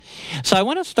So I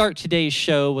want to start today's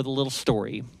show with a little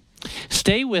story.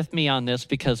 Stay with me on this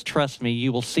because, trust me,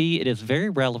 you will see it is very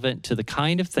relevant to the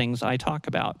kind of things I talk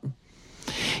about.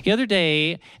 The other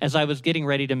day, as I was getting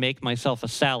ready to make myself a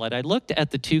salad, I looked at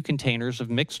the 2 containers of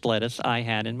mixed lettuce I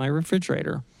had in my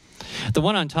refrigerator. The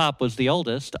one on top was the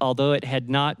oldest, although it had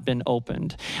not been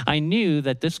opened. I knew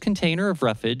that this container of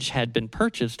roughage had been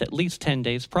purchased at least 10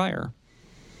 days prior.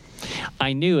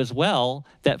 I knew as well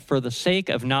that for the sake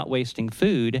of not wasting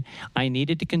food, I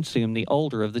needed to consume the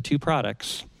older of the 2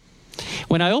 products.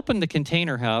 When I opened the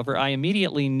container, however, I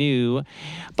immediately knew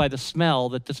by the smell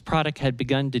that this product had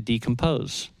begun to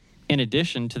decompose. In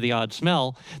addition to the odd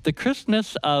smell, the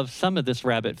crispness of some of this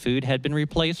rabbit food had been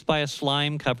replaced by a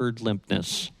slime-covered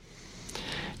limpness.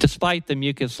 Despite the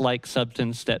mucus-like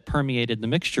substance that permeated the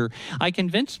mixture, I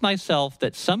convinced myself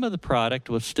that some of the product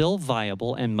was still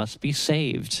viable and must be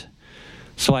saved.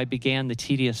 So I began the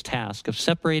tedious task of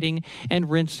separating and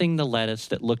rinsing the lettuce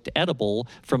that looked edible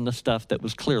from the stuff that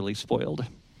was clearly spoiled.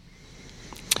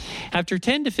 After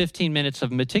 10 to 15 minutes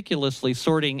of meticulously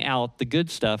sorting out the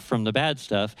good stuff from the bad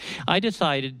stuff, I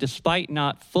decided, despite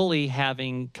not fully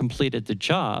having completed the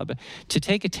job, to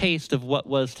take a taste of what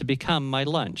was to become my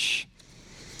lunch.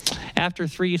 After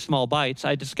 3 small bites,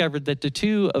 I discovered that the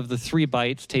 2 of the 3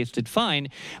 bites tasted fine,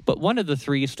 but one of the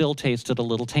 3 still tasted a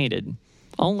little tainted.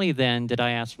 Only then did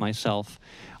I ask myself,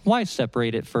 why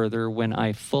separate it further when I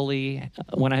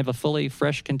have a fully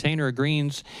fresh container of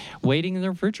greens waiting in the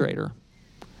refrigerator?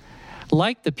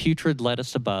 Like the putrid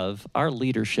lettuce above, our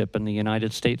leadership in the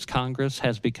United States Congress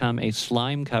has become a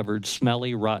slime-covered,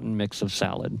 smelly, rotten mix of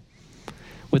salad.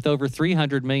 With over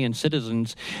 300 million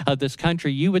citizens of this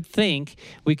country, you would think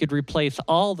we could replace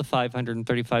all the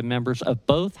 535 members of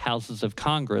both houses of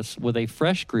Congress with a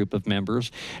fresh group of members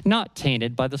not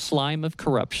tainted by the slime of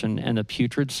corruption and the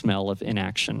putrid smell of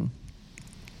inaction.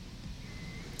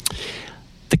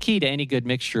 The key to any good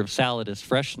mixture of salad is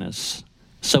freshness.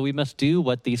 So we must do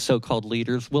what these so-called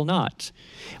leaders will not.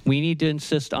 We need to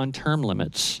insist on term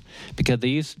limits because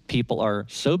these people are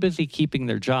so busy keeping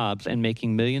their jobs and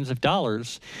making millions of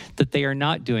dollars that they are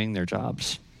not doing their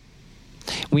jobs.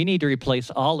 We need to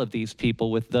replace all of these people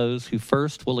with those who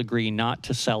first will agree not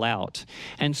to sell out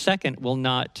and second will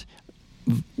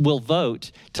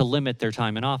vote to limit their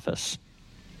time in office.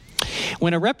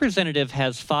 When a representative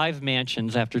has 5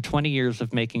 mansions after 20 years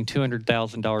of making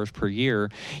 $200,000 per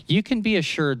year, you can be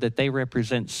assured that they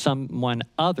represent someone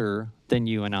other than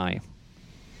you and I.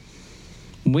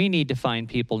 We need to find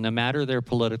people, no matter their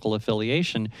political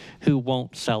affiliation, who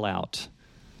won't sell out.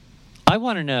 I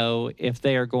want to know if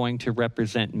they are going to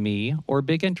represent me or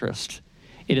big interest.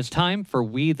 It is time for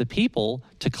we, the people,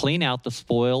 to clean out the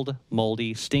spoiled,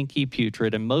 moldy, stinky,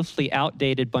 putrid, and mostly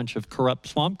outdated bunch of corrupt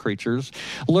swamp creatures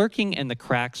lurking in the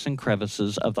cracks and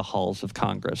crevices of the halls of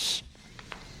Congress.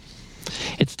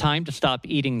 It's time to stop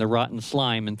eating the rotten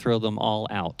slime and throw them all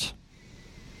out.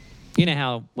 You know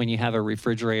how when you have a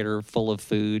refrigerator full of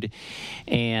food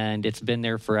and it's been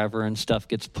there forever and stuff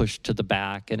gets pushed to the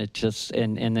back and it just,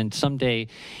 and then someday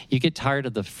you get tired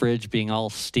of the fridge being all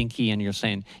stinky and you're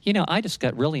saying, I just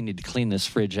really need to clean this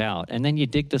fridge out. And then you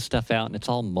dig this stuff out and it's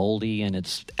all moldy and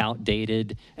it's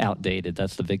outdated. Outdated,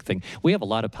 that's the big thing. We have a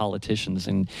lot of politicians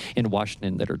in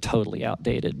Washington that are totally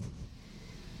outdated.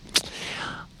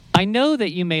 I know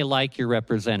that you may like your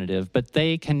representative, but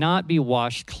they cannot be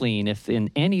washed clean if in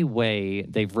any way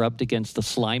they've rubbed against the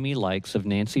slimy likes of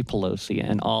Nancy Pelosi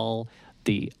and all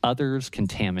the others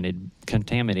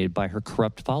contaminated by her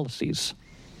corrupt policies.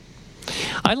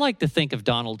 I like to think of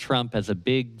Donald Trump as a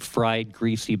big, fried,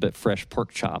 greasy, but fresh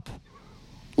pork chop.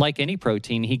 Like any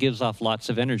protein, he gives off lots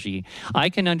of energy. I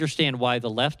can understand why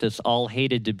the leftists all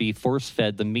hated to be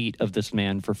force-fed the meat of this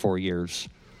man for 4 years.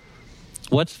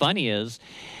 What's funny is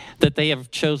that they have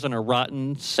chosen a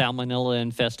rotten,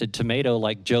 salmonella-infested tomato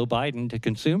like Joe Biden to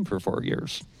consume for 4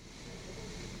 years.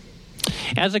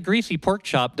 As a greasy pork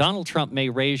chop, Donald Trump may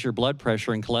raise your blood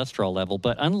pressure and cholesterol level,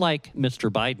 but unlike Mr.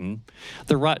 Biden,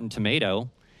 the rotten tomato,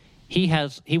 he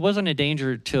wasn't a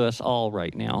danger to us all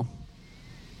right now.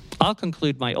 I'll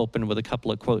conclude my open with a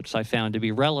couple of quotes I found to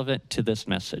be relevant to this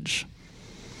message.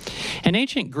 An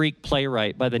ancient Greek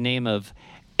playwright by the name of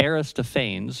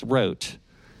Aristophanes wrote,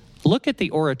 "Look at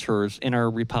the orators in our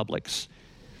republics.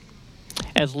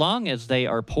 As long as they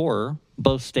are poor,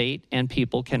 both state and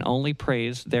people can only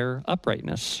praise their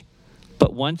uprightness.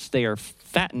 But once they are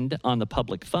fattened on the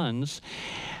public funds,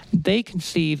 they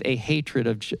conceive a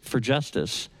hatred for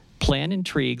justice, plan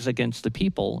intrigues against the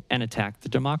people, and attack the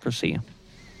democracy."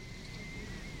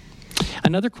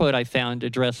 Another quote I found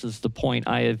addresses the point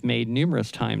I have made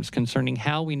numerous times concerning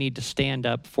how we need to stand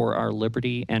up for our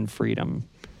liberty and freedom.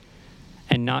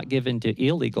 and not given to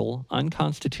illegal,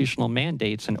 unconstitutional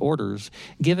mandates and orders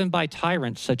given by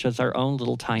tyrants such as our own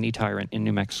little tiny tyrant in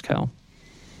New Mexico.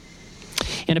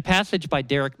 In a passage by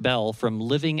Derek Bell from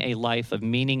Living a Life of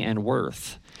Meaning and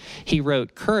Worth, he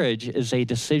wrote, "Courage is a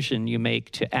decision you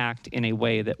make to act in a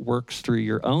way that works through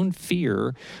your own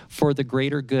fear for the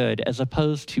greater good as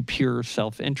opposed to pure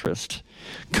self-interest.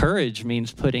 Courage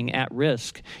means putting at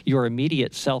risk your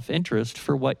immediate self-interest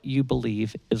for what you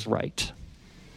believe is right."